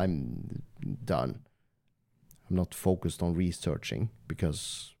until I'm done. I'm not focused on researching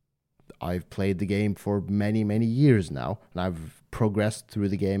because I've played the game for many, many years now, and I've progressed through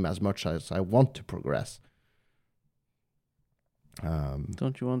the game as much as I want to progress.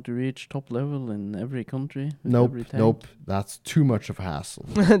 Don't you want to reach top level in every country? Nope. That's too much of a hassle.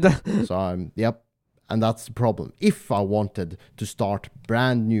 So and that's the problem. If I wanted to start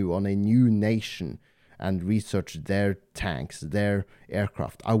brand new on a new nation and research their tanks, their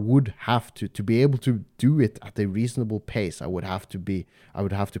aircraft, I would have to be able to do it at a reasonable pace. I would have to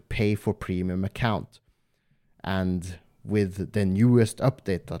pay for premium account. And with the newest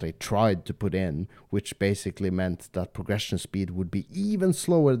update that I tried to put in, which basically meant that progression speed would be even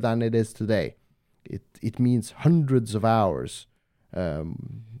slower than it is today, it means hundreds of hours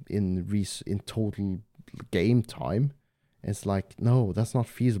in total game time. It's like, no, that's not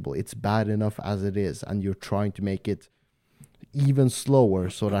feasible. It's bad enough as it is, and you're trying to make it even slower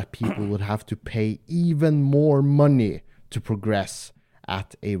so that people would have to pay even more money to progress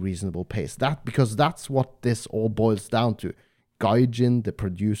at a reasonable pace. Because that's what this all boils down to. Gaijin, the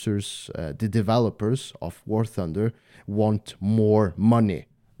producers, the developers of War Thunder, want more money.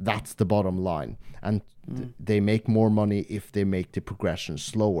 That's the bottom line. And they make more money if they make the progression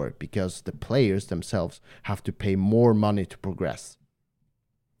slower, because the players themselves have to pay more money to progress.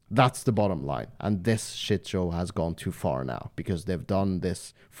 That's the bottom line. And this shit show has gone too far now, because they've done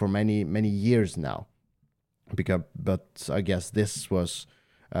this for many, many years now. But I guess this was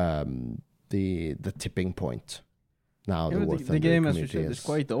the tipping point. Now the game, as you said, is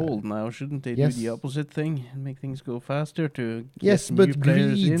quite old now. Shouldn't they do the opposite thing and make things go faster to get new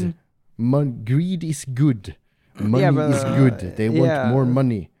players in? Greed is good. Money is good. They want more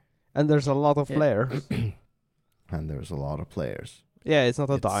money. And there's a lot of players. And there's a lot of players. Yeah, it's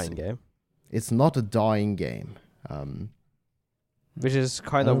not a dying game. It's not a dying game. Which is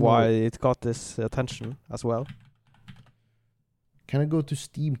kind of why it got this attention as well. Can I go to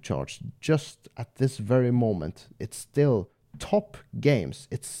Steam charts just at this very moment? It's still top games.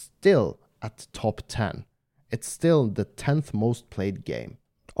 It's still at top 10. It's still the 10th most played game.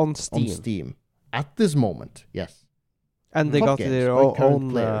 On Steam. On Steam. At this moment, yes. And they got their own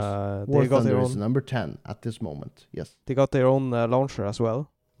players. War Thunder is number 10 at this moment, yes. They got their own launcher as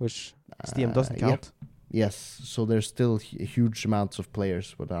well, which Steam doesn't count. Yes, so there's still huge amounts of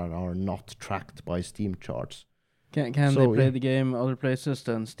players that are not tracked by Steam charts. Can they play the game other places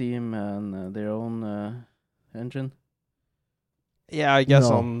than Steam and their own engine? Yeah, I guess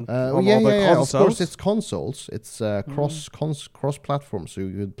on other consoles. Of course, it's consoles. It's cross platform, so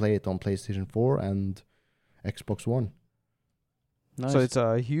you could play it on PlayStation 4 and Xbox One. Nice. So it's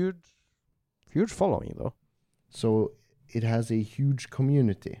a huge following, though. So it has a huge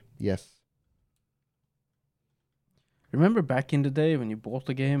community. Yes. Remember back in the day when you bought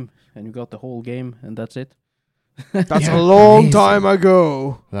the game and you got the whole game and that's it? That's a long time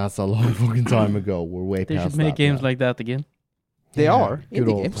ago. That's a long fucking time ago. We're way past that. They should make games like that again. They are good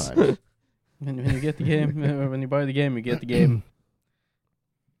indie old games. times. When you get the game, when you buy the game, you get the game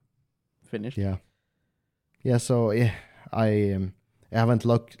finished. Yeah. So I haven't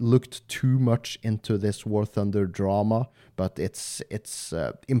looked too much into this War Thunder drama, but it's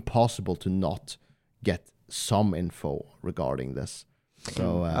impossible to not get some info regarding this.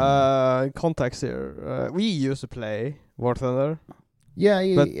 So context here. We used to play War Thunder.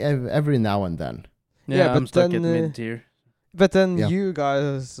 But every now and then. Yeah, I'm stuck at mid-tier. But then you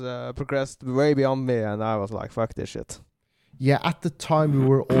guys progressed way beyond me, and I was like, fuck this shit. Yeah, at the time we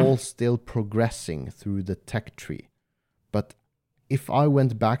were all still progressing through the tech tree. But if I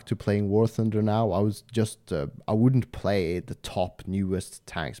went back to playing War Thunder now, I was just I wouldn't play the top newest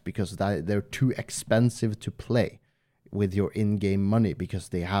tanks because they're too expensive to play. with your in-game money, because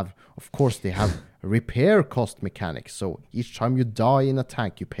they have repair cost mechanics. So each time you die in a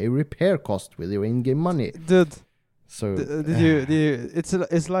tank, you pay repair cost with your in-game money. Dude, So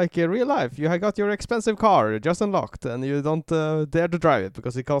it's like real life. You have got your expensive car just unlocked, and you don't dare to drive it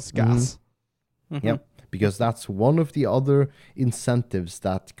because it costs gas. Yep. Because that's one of the other incentives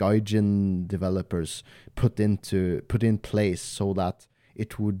that Gaijin developers put in place, so that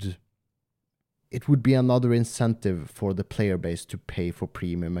it would be another incentive for the player base to pay for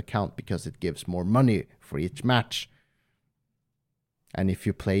premium account, because it gives more money for each match. And if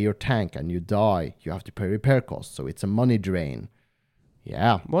you play your tank and you die, you have to pay repair costs, so it's a money drain.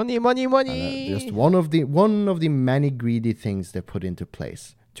 Yeah. Money. Just one of the many greedy things they put into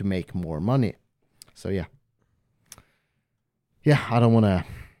place to make more money. So yeah, I don't want to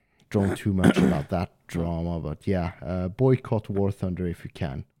drone too much about that drama, but yeah, boycott War Thunder if you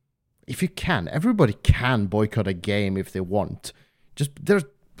can. If you can, everybody can boycott a game if they want. Just there's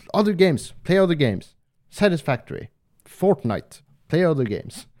other games, play other games. Satisfactory, Fortnite, play other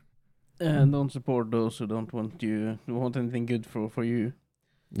games. And don't support those who don't want anything good for you.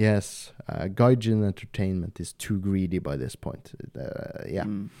 Yes, Gaijin Entertainment is too greedy by this point. Yeah.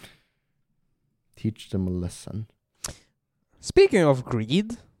 Teach them a lesson. Speaking of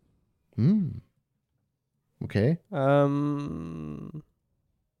greed. Okay.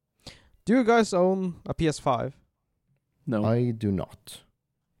 Do you guys own a PS5? No. I do not.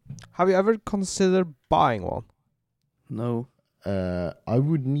 Have you ever considered buying one? No. I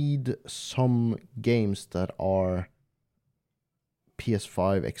would need some games that are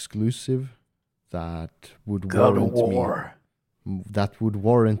PS5 exclusive that would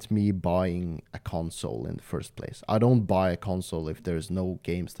warrant me buying a console in the first place. I don't buy a console if there's no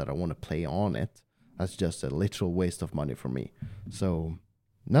games that I want to play on it. That's just a literal waste of money for me. So,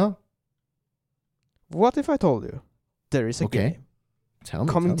 no. What if I told you there is a game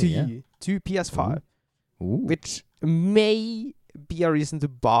coming to you to PS5, which may be a reason to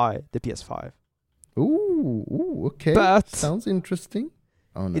buy the PS5? Ooh, okay. But sounds interesting.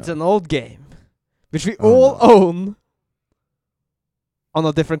 Oh no. It's an old game, which we all own on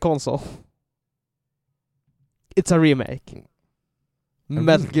a different console. It's a remake.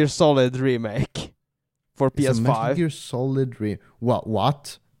 Metal Gear Solid remake for PS5. Metal Gear Solid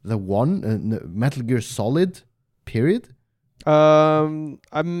what? The one Metal Gear Solid period? The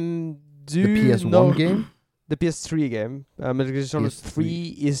PS1 game? The PS3 game. Metal Gear Solid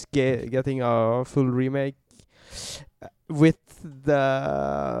 3 is getting a full remake with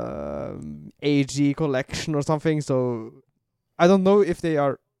the AG collection or something. So I don't know if they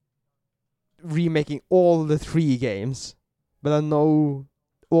are remaking all the 3 games, but I know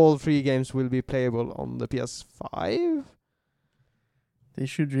all 3 games will be playable on the PS5. They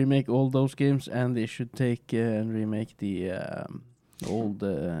should remake all those games, and they should take and remake the old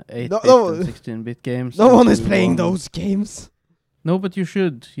 8-bit and 16-bit games. No one is playing those games. No, but you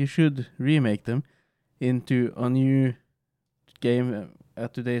should. You should remake them into a new game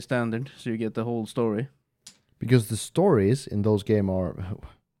at today's standard, so you get the whole story. Because the stories in those games are...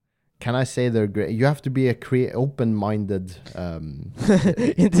 Can I say they're great? You have to be a open-minded...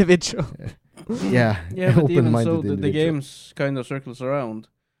 individual. Yeah, but even so, the games kind of circles around.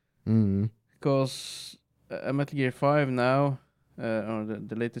 Because Metal Gear 5 now, or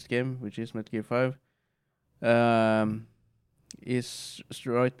the latest game, which is Metal Gear 5, is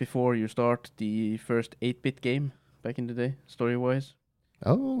right before you start the first 8-bit game back in the day, story-wise.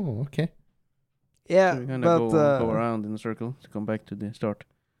 Oh, okay. Yeah, so you're gonna go around in a circle to come back to the start.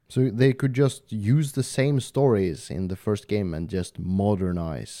 So they could just use the same stories in the first game and just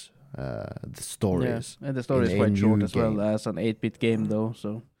modernize the stories. Yeah, and the story is quite short as well as an 8-bit game, though.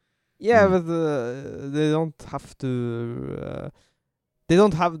 So yeah, but they don't have to. They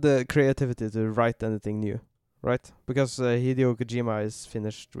don't have the creativity to write anything new, right? Because Hideo Kojima is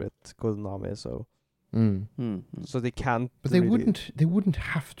finished with Konami, so so they can't. But they wouldn't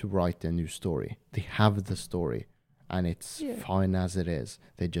have to write a new story. They have the story, and it's fine as it is.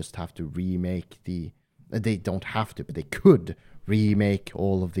 They just have to remake the. They don't have to, but they could remake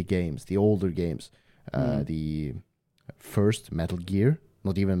all of the games, the older games, the first Metal Gear,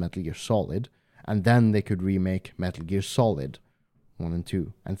 not even Metal Gear Solid, and then they could remake Metal Gear Solid 1 and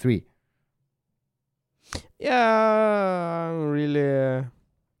 2 and 3. Yeah, I'm really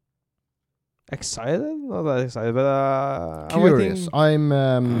excited. Not that excited, but curious. I'm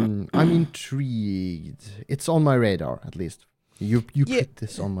intrigued. It's on my radar, at least. You put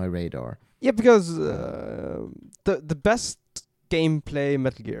this on my radar. Yeah, because the best gameplay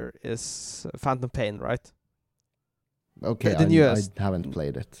Metal Gear is Phantom Pain, right? Okay, The I newest. haven't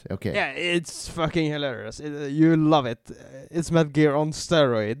played it. Okay. Yeah, it's fucking hilarious. You love it. It's Metal Gear on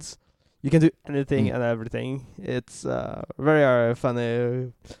steroids. You can do anything and everything. It's very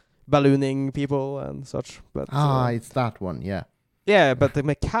funny, ballooning people and such. But It's that one, yeah. yeah, but the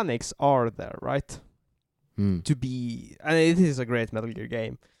mechanics are there, right? Hmm. To be, and it is a great Metal Gear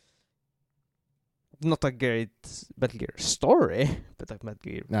game. Not a great Metal Gear story, but a Metal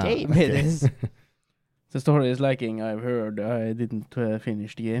Gear game it is. The story is lacking, I've heard. I didn't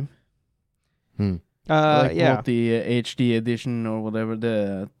finish the game. Hmm. Yeah. Bought the HD edition or whatever,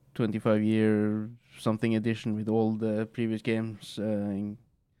 the 25-year something edition with all the previous games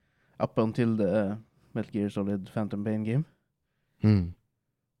up until the Metal Gear Solid Phantom Pain game. Hmm.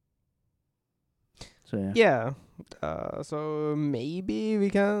 So yeah. Yeah. So maybe we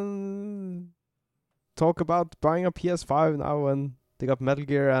can talk about buying a PS5 now when they got Metal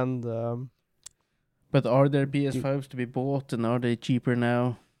Gear and... But are there PS5s to be bought, and are they cheaper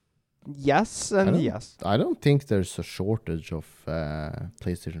now? yes and yes. I don't think there's a shortage of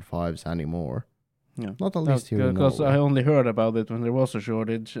PlayStation 5s anymore. Yeah. Not at least here in Because Norway. I only heard about it when there was a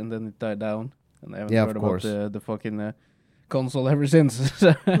shortage, and then it died down. And I haven't Yeah, heard of about course. the fucking console ever since.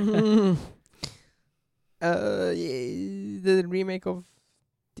 The remake of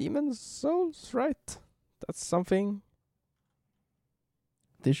Demon's Souls, right? That's something.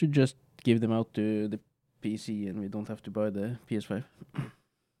 They should just give them out to the PC, and we don't have to buy the PS5.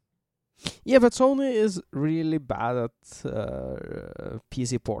 Yeah, but Sony is really bad at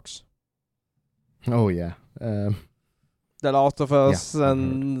PC ports. Oh, yeah. The Last of Us Yeah, I've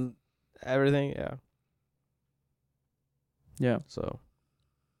and everything, yeah. Yeah. So.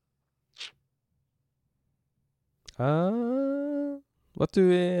 What do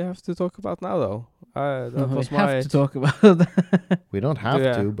we have to talk about now, though? That we was have to talk about that. We don't have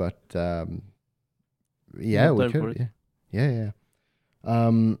Yeah. to, but yeah, Not we time for could. it. Yeah.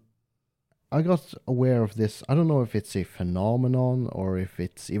 I got aware of this. I don't know if it's a phenomenon or if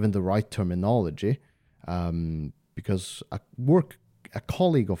it's even the right terminology, because a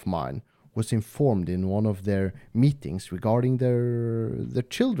colleague of mine was informed in one of their meetings regarding their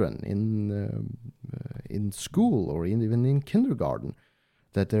children in school or even in kindergarten,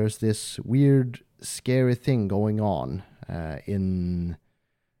 that there's this weird, scary thing going on in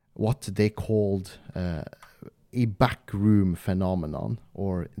what they called a backroom phenomenon,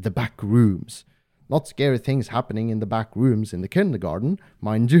 or the back rooms. Not scary things happening in the back rooms in the kindergarten,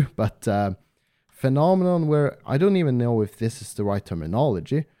 mind you, but phenomenon where I don't even know if this is the right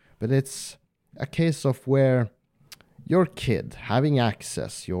terminology, but it's a case of where your kid having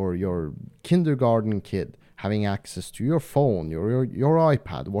access, your kindergarten kid having access to your phone, your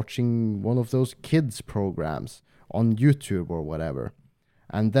iPad, watching one of those kids programs on YouTube or whatever.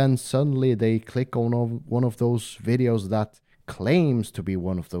 And then suddenly they click on one of those videos that claims to be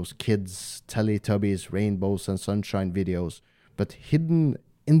one of those kids' Teletubbies, Rainbows and Sunshine videos, but hidden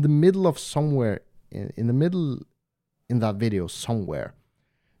in the middle of somewhere, in that video somewhere,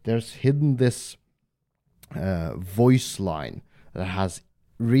 there's hidden this voice line that has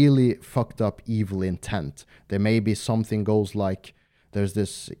really fucked up evil intent. There may be something goes like, there's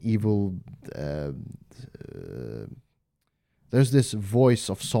this evil... there's this voice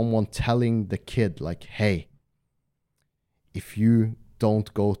of someone telling the kid, like, hey, if you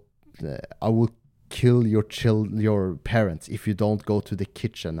don't go, I will kill your parents if you don't go to the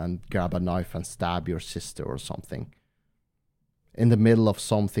kitchen and grab a knife and stab your sister or something. In the middle of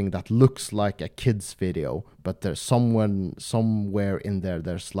something that looks like a kid's video, but there's somewhere in there,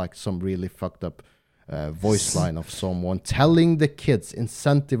 there's like some really fucked up voice line of someone telling the kids,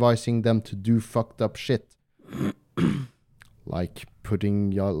 incentivizing them to do fucked up shit. Like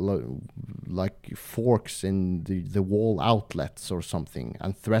putting like forks in the wall outlets or something,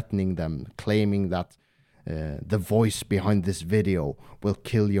 and threatening them, claiming that the voice behind this video will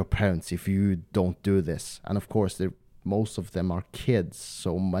kill your parents if you don't do this. And of course, most of them are kids,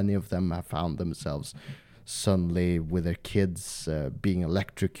 so many of them have found themselves suddenly with their kids being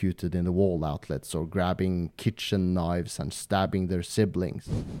electrocuted in the wall outlets, or grabbing kitchen knives and stabbing their siblings.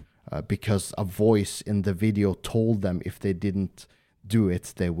 Because a voice in the video told them if they didn't do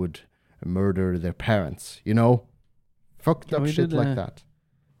it, they would murder their parents. You know? Fucked up shit like that.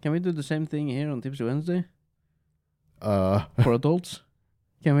 Can we do the same thing here on Tipsy Wednesday? For adults?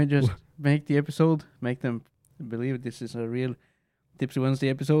 Can we just make the episode, make them believe this is a real Tipsy Wednesday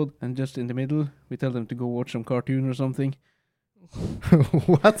episode, and just in the middle, we tell them to go watch some cartoon or something?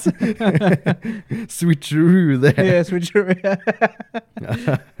 What? Switcheroo there. Yeah, switcheroo.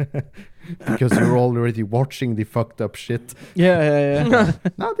 Because you're already watching the fucked up shit. Yeah.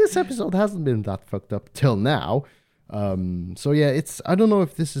 Now, this episode hasn't been that fucked up till now. So yeah, I don't know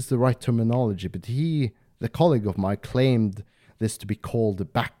if this is the right terminology, but the colleague of mine claimed this to be called the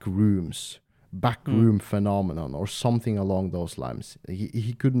backroom phenomenon, or something along those lines.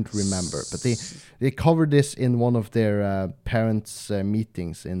 He couldn't remember, but they covered this in one of their parents'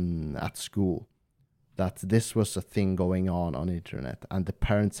 meetings at school, that this was a thing going on internet, and the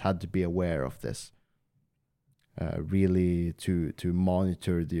parents had to be aware of this. Really to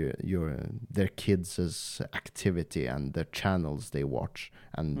monitor their kids' activity and the channels they watch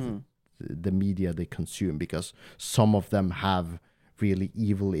and the media they consume, because some of them have really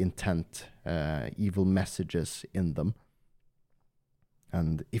evil intent, evil messages in them.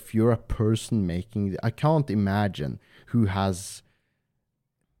 And if you're a person I can't imagine who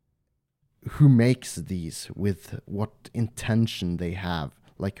makes these, with what intention they have,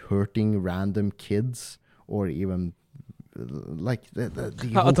 like hurting random kids, or even like the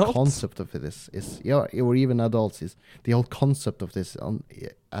whole concept of this is, or even adults, is the whole concept of this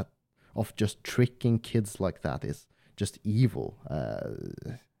of just tricking kids like that is just evil.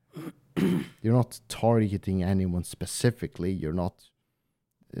 You're not targeting anyone specifically. You're not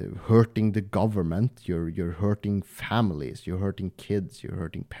hurting the government. You're hurting families. You're hurting kids. You're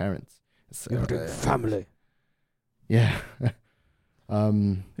hurting parents. You're hurting family. Yeah.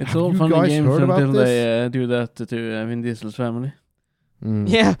 It's all fun and games until they do that to Vin Diesel's family.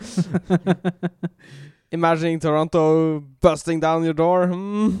 Yeah. Imagining Toronto busting down your door.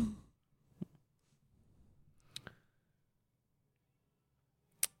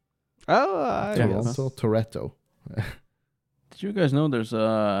 Toretto. Did you guys know there's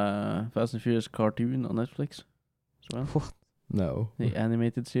a Fast and Furious cartoon on Netflix as well? What? No. The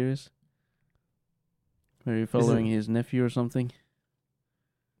animated series, where you're following his nephew or something.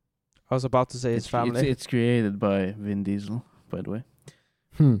 I was about to say his family. It's created by Vin Diesel, by the way.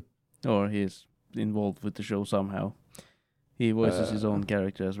 Or he's involved with the show somehow. He voices his own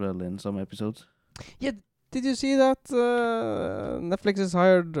character as well in some episodes. Yeah, did you see that Netflix has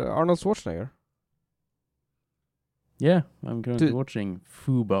hired Arnold Schwarzenegger? Yeah, I'm currently watching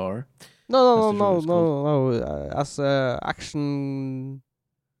Fubar. No. As action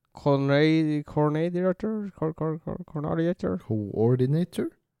coordinator.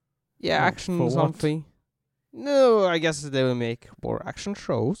 Yeah, action something. No, I guess they will make more action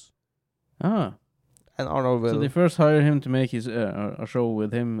shows. Ah. And Arnold will. So they first hire him to make his a show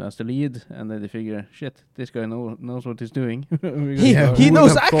with him as the lead, and then they figure, shit, this guy knows what he's doing. he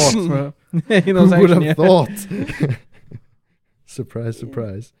knows action. He knows Who action. Would have thought? Surprise,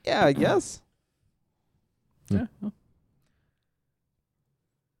 surprise. Yeah, I guess. Yeah.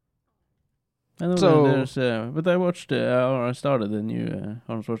 I know there's, but I watched, or I started a new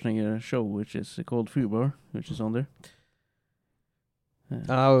Arnold Schwarzenegger show, which is called Fubar, which is on there.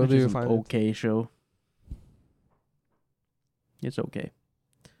 How do you find it? Okay show. It's okay.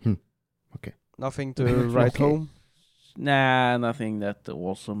 Okay. Nothing to write home? Nah, nothing that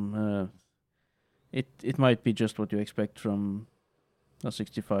awesome. It might be just what you expect from a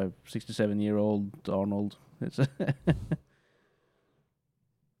 67-year-old Arnold. It's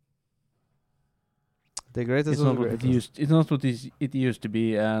the greatest. It's not what it used. It's not what it used to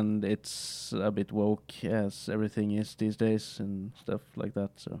be, and it's a bit woke, as everything is these days and stuff like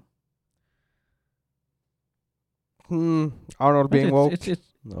that. So. Arnold being woke.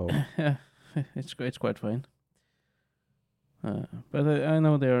 No. Yeah, it's quite fine. But I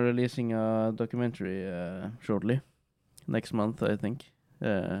know they are releasing a documentary shortly, next month I think,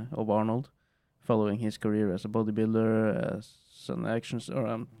 of Arnold, following his career as a bodybuilder, as an action or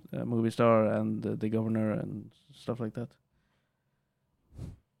a movie star, and the governor and stuff like that.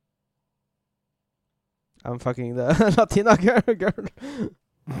 I'm fucking the Latina girl.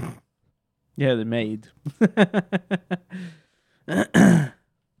 Yeah, the maid.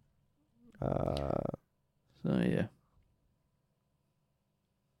 So yeah.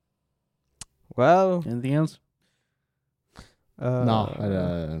 Well, anything else?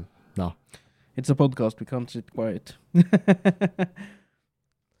 No. It's a podcast. We can't sit quiet.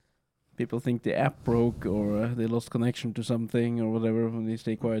 People think the app broke, or they lost connection to something, or whatever when they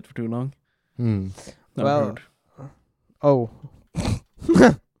stay quiet for too long. Well,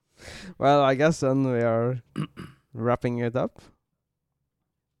 well, I guess then we are wrapping it up.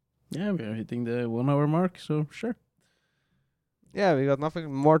 Yeah, we are hitting the 1 hour mark, so sure. Yeah, we got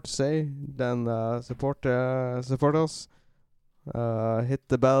nothing more to say than support us. Hit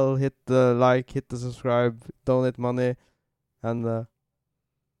the bell, hit the like, hit the subscribe, donate money, and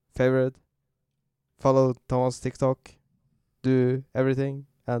favorite. Follow Thomas' TikTok. Do everything,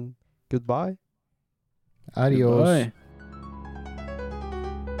 and goodbye. Adios. Goodbye.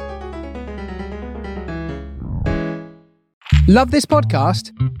 Love this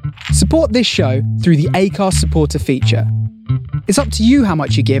podcast? Support this show through the Acast supporter feature. It's up to you how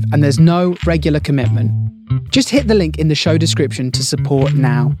much you give, and there's no regular commitment. Just hit the link in the show description to support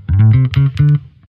now.